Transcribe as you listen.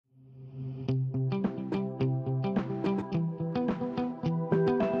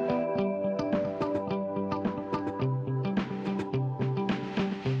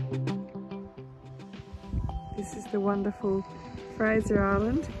the wonderful Fraser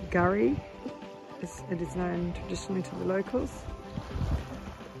Island, Gurry, as it is known traditionally to the locals.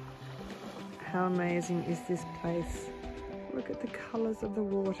 How amazing is this place? Look at the colours of the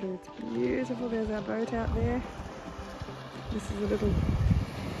water, it's beautiful. There's our boat out there. This is a little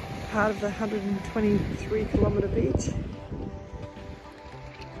part of the 123-kilometre beach.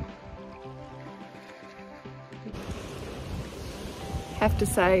 Have to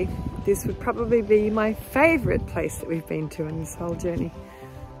say, this would probably be my favourite place that we've been to on this whole journey.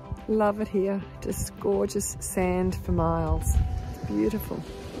 Love it here, just gorgeous sand for miles. It's beautiful.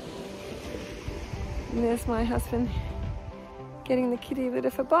 And there's my husband getting the kitty litter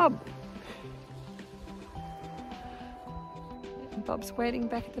for Bob. And Bob's waiting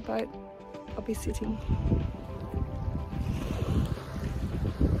back at the boat. I'll be sitting.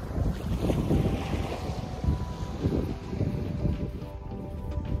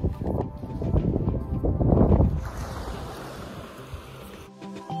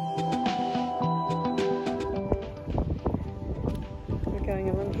 Going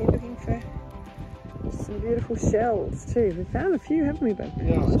along here looking for some beautiful shells too. We've found a few, haven't we, babe?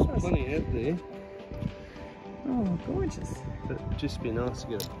 Yeah, there's plenty out there. Oh, gorgeous. But it'd just be nice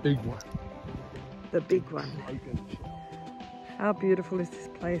to get a big one. The big one. How beautiful is this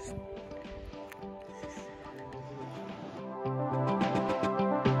place?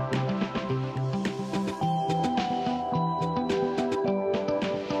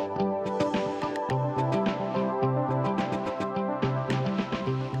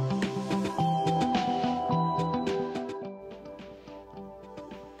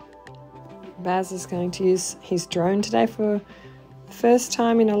 Baz is going to use his drone today for the first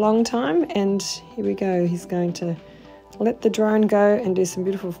time in a long time, and here we go. He's going to let the drone go and do some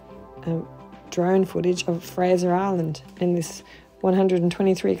beautiful drone footage of Fraser Island in this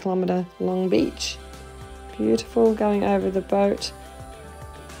 123-kilometre long beach. Beautiful, going over the boat.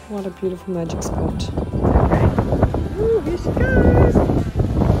 What a beautiful magic spot. Okay. Ooh, here she goes.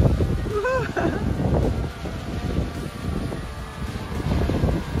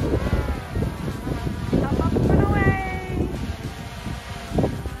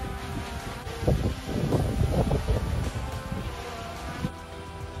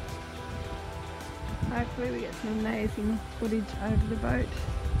 Hopefully we get some amazing footage over the boat.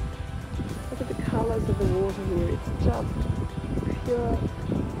 Look at the colours of the water here, it's just pure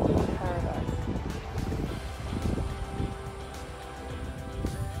paradise.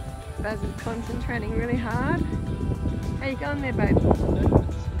 Baz is concentrating really hard. How you going there, babe?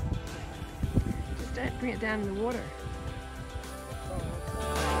 Just don't bring it down in the water.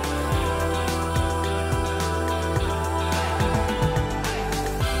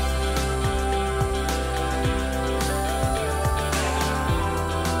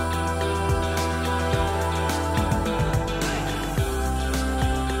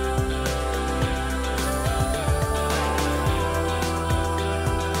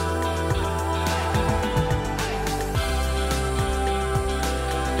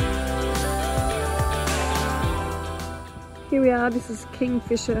 Here we are, this is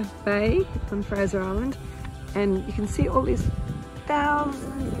Kingfisher Bay on Fraser Island, and you can see all these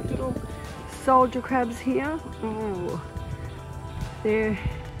thousands of little soldier crabs here. Ooh, they're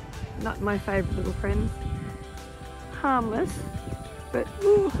not my favourite little friends. Harmless, but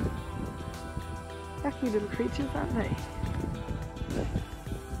ooh, lucky little creatures, aren't they?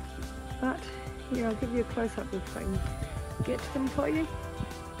 But here, I'll give you a close-up if I can get to them for you.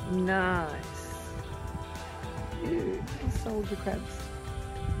 Nice. Ew, soldier crabs.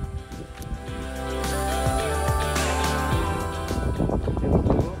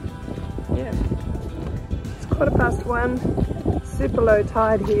 Yeah, it's 1:15. Super low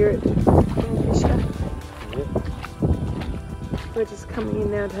tide here at Kingfisher. We're just coming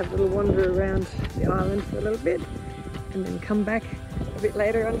in now to have a little wander around the island for a little bit, and then come back a bit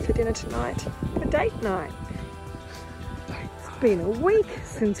later on for dinner tonight for date night. It's been a week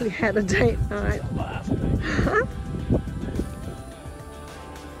since we had a date night.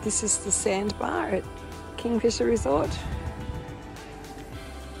 This is the sandbar at Kingfisher Resort.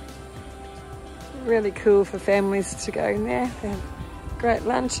 Really cool for families to go in there. They have great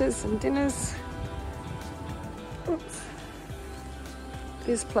lunches and dinners. Oops.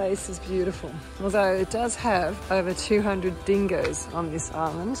 This place is beautiful, although it does have over 200 dingoes on this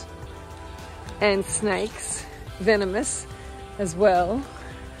island, and snakes, venomous as well,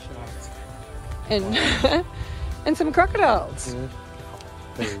 Sharks. and and some crocodiles. Yeah.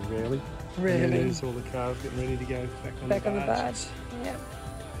 Very rarely. Really? And there's all the cars getting ready to go back on the barge. Yeah.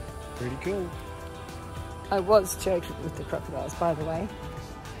 Pretty cool. I was joking with the crocodiles, by the way,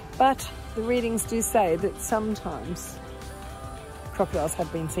 but the readings do say that sometimes crocodiles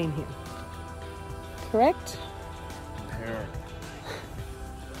have been seen here. Correct? Apparently.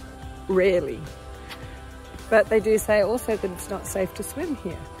 Rarely. But they do say also that it's not safe to swim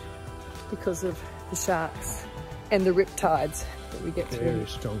here because of the sharks and the riptides that we get through. Very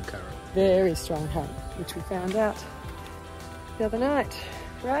strong current. Very strong current, which we found out the other night,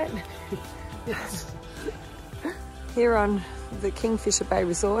 right? Yes. Here on the Kingfisher Bay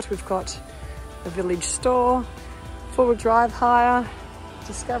Resort, we've got a village store, four-wheel drive hire,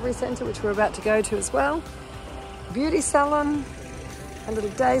 Discovery Centre, which we're about to go to as well, beauty salon, a little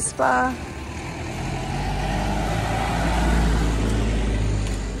day spa.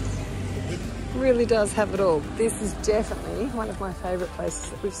 Really does have it all. This is definitely one of my favourite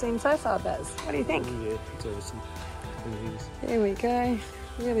places that we've seen so far, Baz. What do you think? Yeah, it's awesome. It is. There we go.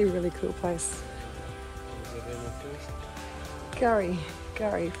 Really, really cool place. Gurry,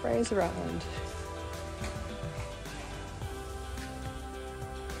 Fraser Island.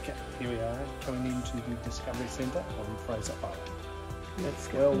 Okay, here we are, coming into the Discovery Centre on Fraser Island. Let's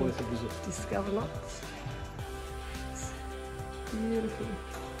go. Well worth a visit. Discover lots. It's beautiful.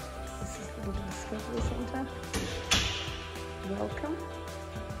 This is the little Discovery Centre. Welcome.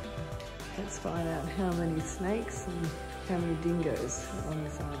 Let's find out how many snakes and how many dingoes are on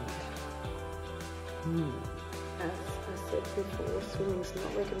this island. As I said before, swimming is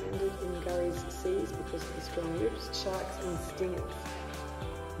not recommended in Gurry's seas because of the strong rips, sharks and stingers.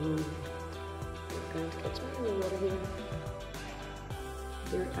 Not going to catch me in the water here.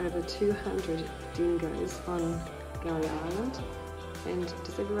 There are over 200 dingoes on Gurry Island. And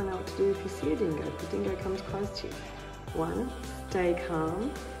does everyone know what to do if you see a dingo? If the dingo comes close to you. 1, stay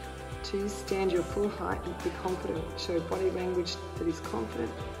calm. 2, stand your full height and be confident. Show body language that is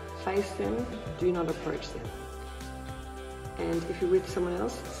confident. Face them, do not approach them. And if you're with someone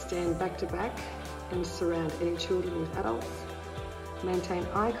else, stand back to back and surround any children with adults. Maintain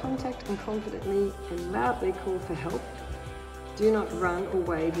eye contact and confidently and loudly call for help. Do not run or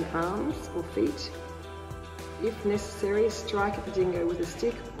wave your arms or feet. If necessary, strike at the dingo with a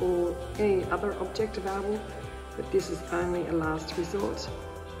stick or any other object available, but this is only a last resort.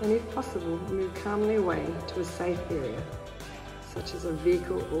 And if possible, move calmly away to a safe area, such as a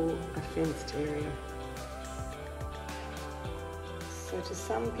vehicle or a fenced area. So to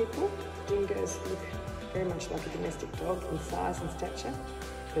some people, dingoes look very much like a domestic dog in size and stature,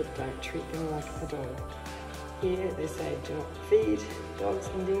 but don't treat them like a dog. Here they say do not feed dogs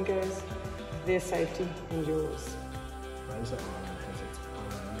and dingoes for their safety and yours. Fraser Island has its own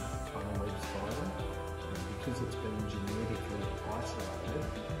funnel-web spider, and because it's been genetically isolated,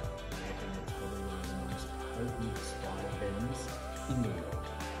 I reckon it's probably one of the most potent spider venoms in the world.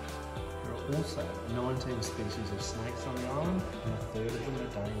 There are also 19 species of snakes on the island, and a third of them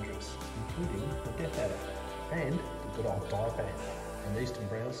are dangerous, including the death adder and the good old diapan and eastern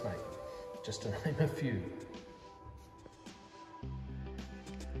brown snake, just to name a few.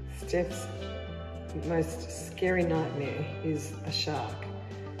 Steph's most scary nightmare is a shark.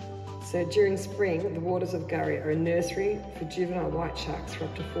 So during spring, the waters of Gurry are a nursery for juvenile white sharks for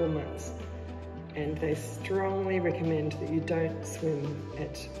up to 4 months. And they strongly recommend that you don't swim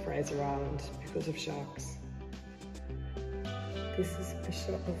at Fraser Island because of sharks. This is a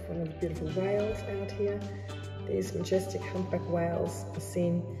shot of one of the beautiful whales out here. These majestic humpback whales are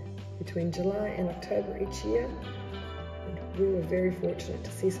seen between July and October each year. And we were very fortunate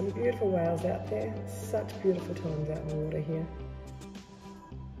to see some beautiful whales out there. Such beautiful times out in the water here.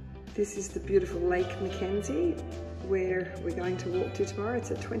 This is the beautiful Lake Mackenzie, where we're going to walk to tomorrow.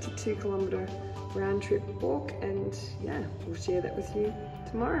 It's a 22-kilometre round trip walk, and yeah, we'll share that with you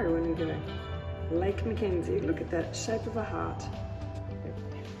tomorrow when we go. Lake Mackenzie, look at that shape of a heart.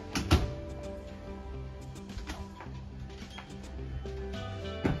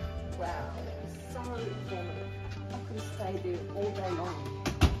 Wow, so informative. I could have stayed there all day long.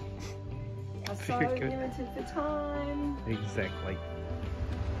 I'm so limited for time. Exactly.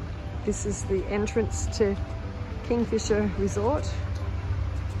 This is the entrance to Kingfisher Resort.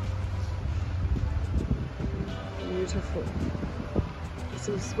 Beautiful. This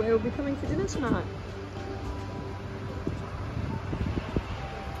is where we'll be coming for dinner tonight.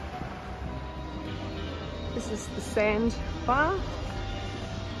 This is the Sand Bar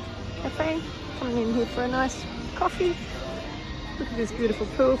Cafe. Coming in here for a nice coffee. Look at this beautiful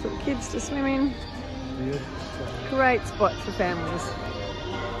pool for the kids to swim in. Great spot for families.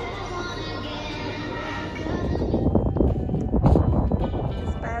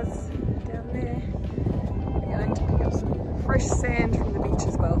 Fresh sand from the beach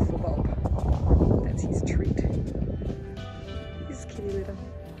as well for Bob. That's his treat. His kitty litter.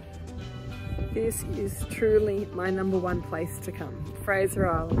 This is truly my #1 place to come. Fraser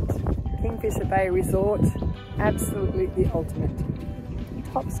Island, Kingfisher Bay Resort, absolutely the ultimate.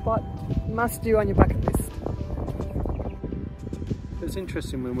 Top spot, must do on your bucket list. It was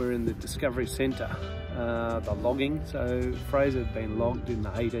interesting when we were in the Discovery Centre, the logging. So Fraser had been logged in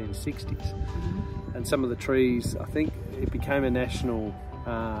the 1860s, and some of the trees, I think it became a national,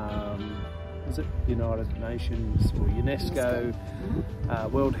 was it United Nations or UNESCO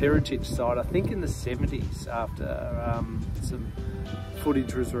World Heritage Site, I think in the 70s, after some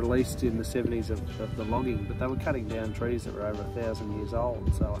footage was released in the 70s of the logging, but they were cutting down trees that were over 1,000 years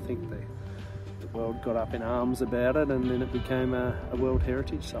old. So I think the world got up in arms about it, and then it became a World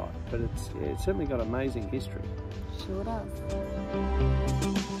Heritage Site. But it's certainly got amazing history. Sure does.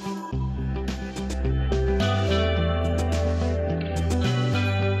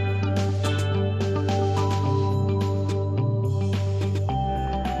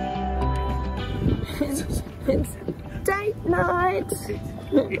 It's date night.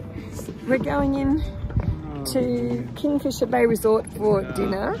 We're going in to Kingfisher Bay Resort for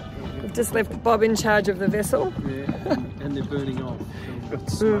dinner. We've just left Bob in charge of the vessel. Yeah, and they're burning off. We've got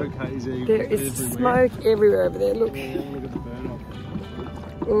smoke hazy. There is smoke everywhere over there. Look. Yeah, look at the burn off.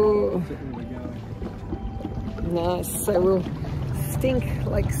 Oh, We're going. nice. So we'll stink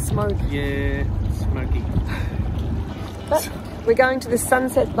like smoke. Yeah, smoky. But we're going to the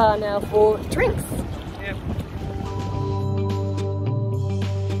Sunset Bar now for drinks. Yep.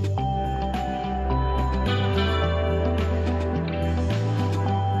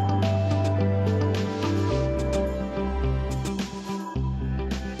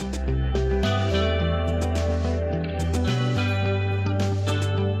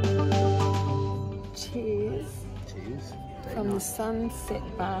 Cheers. Cheers. From the Sunset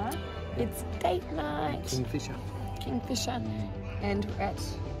Bar. It's date night. Kingfisher. And we're at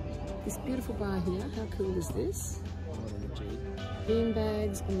this beautiful bar here. How cool is this? Bean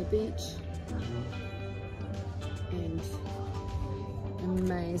bags on the beach. And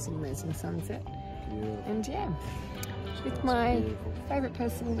amazing sunset. Beautiful. And yeah, with my favourite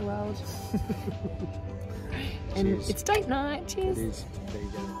person in the world. And Cheers. it's date night. Cheers. It is. There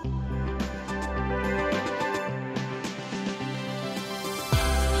you go.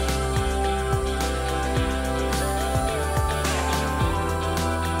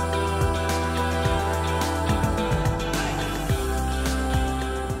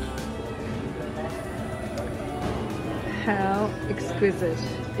 How exquisite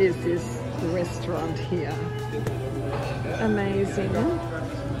is this restaurant here? Amazing.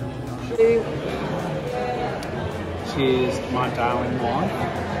 Cheers, my darling wife.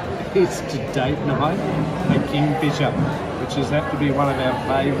 It's to date night at Kingfisher, which is apt to be one of our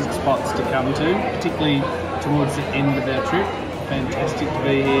favourite spots to come to, particularly towards the end of our trip. Fantastic to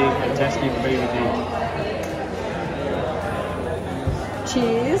be here, fantastic to be with you.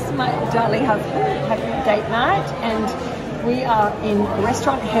 Cheers, my darling husband, having a date night, and we are in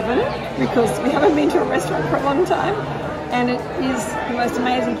restaurant heaven because we haven't been to a restaurant for a long time, and it is the most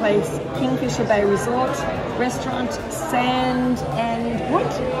amazing place. Kingfisher Bay Resort, restaurant, sand and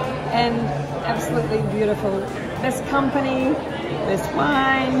wood, and absolutely beautiful. Best company, best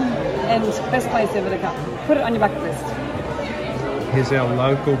wine, and best place ever to come. Put it on your bucket list. Here's our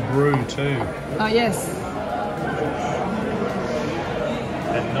local brew too. Oh yes.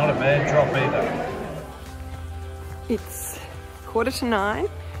 And not a bad drop either. It's 9:15,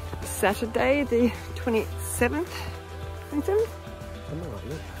 Saturday the 27th?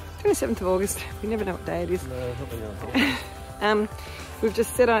 27th of August. We never know what day it is. We've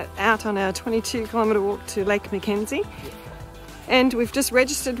just set out on our 22-kilometre walk to Lake Mackenzie, and we've just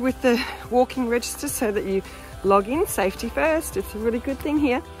registered with the walking register so that you log in, safety first. It's a really good thing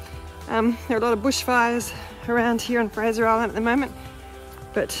here. There are a lot of bushfires around here on Fraser Island at the moment,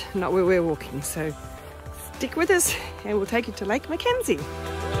 but not where we're walking, so stick with us and we'll take you to Lake Mackenzie.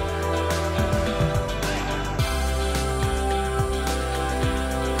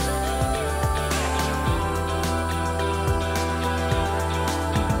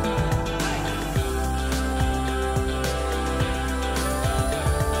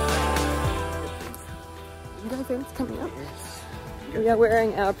 Events coming up. We are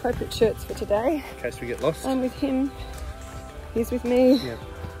wearing our appropriate shirts for today. In case we get lost. I'm with him, he's with me. Yeah.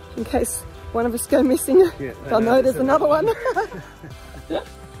 In case one of us go missing, Yeah, they'll know there's another one.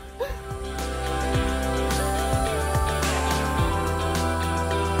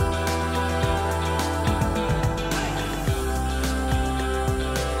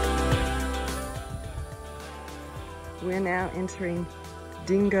 We're now entering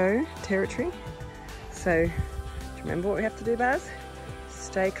dingo territory. So, do you remember what we have to do, Baz?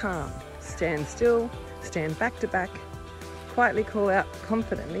 Stay calm, stand still, stand back to back, quietly call out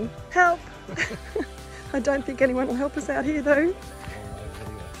confidently, help! I don't think anyone will help us out here though.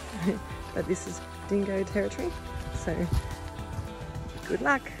 But this is dingo territory, so good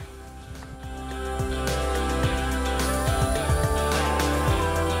luck.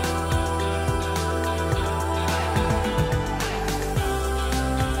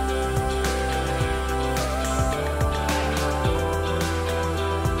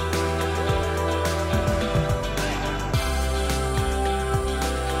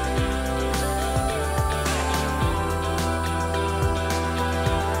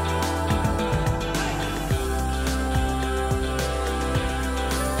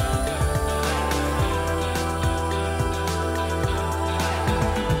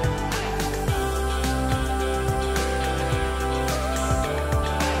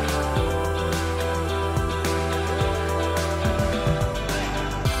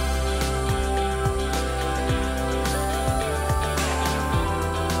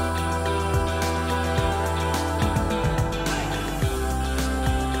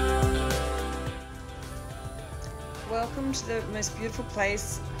 Welcome to the most beautiful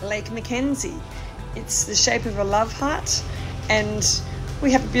place, Lake Mackenzie. It's the shape of a love heart, and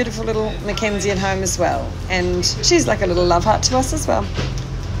we have a beautiful little Mackenzie at home as well, and she's like a little love heart to us as well.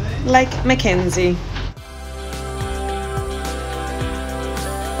 Lake Mackenzie.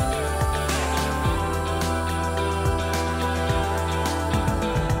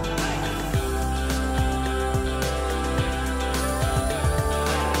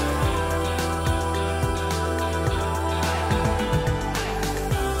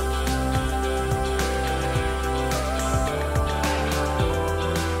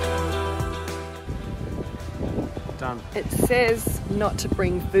 Done. It says not to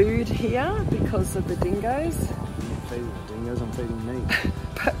bring food here because of the dingoes. I'm feeding the dingoes, I'm feeding me.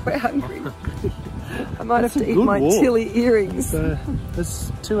 But we're hungry. I might have to eat my Tilly earrings. So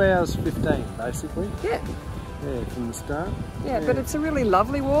it's 2 hours 15 basically. Yeah. Yeah, from the start. Yeah, but it's a really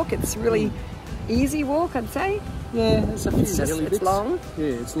lovely walk. It's a really easy walk, I'd say. Yeah, it's a few It's just, hilly it's bits. long. Yeah,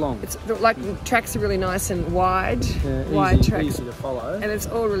 it's long. It's like the tracks are really nice and wide, Yeah, wide tracks. easy to follow. And it's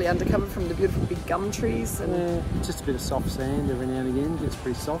all really undercover from the beautiful big gum trees and, Just a bit of soft sand every now and again. Gets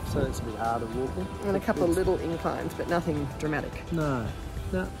pretty soft, so it's a bit harder walking. and a couple of little inclines, but nothing dramatic. No,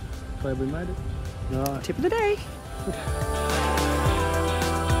 glad we made it. Right. Tip of the day.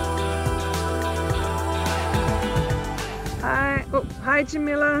 Hi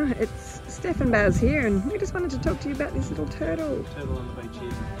Jamila, it's Steph and Baz here, and we just wanted to talk to you about this little turtle. Turtle on the beach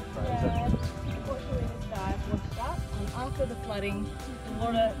here, Fraser. Yeah, unfortunately this dive washed up, and after the flooding, the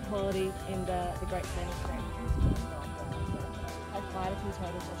water quality in the Great Sandy Stream has quite a few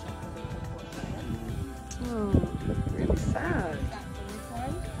turtles washed up from the beach, unfortunately. Oh, really sad. That's the this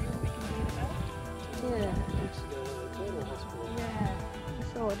one, see what we can do about. Yeah, it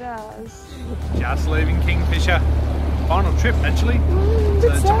sure does. Just leaving Kingfisher. Final trip actually. So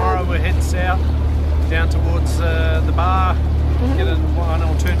tomorrow we're heading south down towards the bar. Get in 1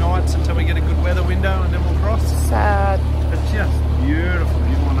 or 2 nights until we get a good weather window, and then we'll cross. Sad. It's just beautiful.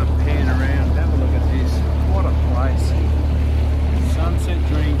 You want to pan around, have a look at this. What a place. Sunset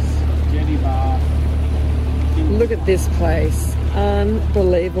drinks, jetty bar. Look at this place.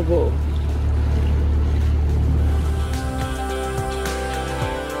 Unbelievable.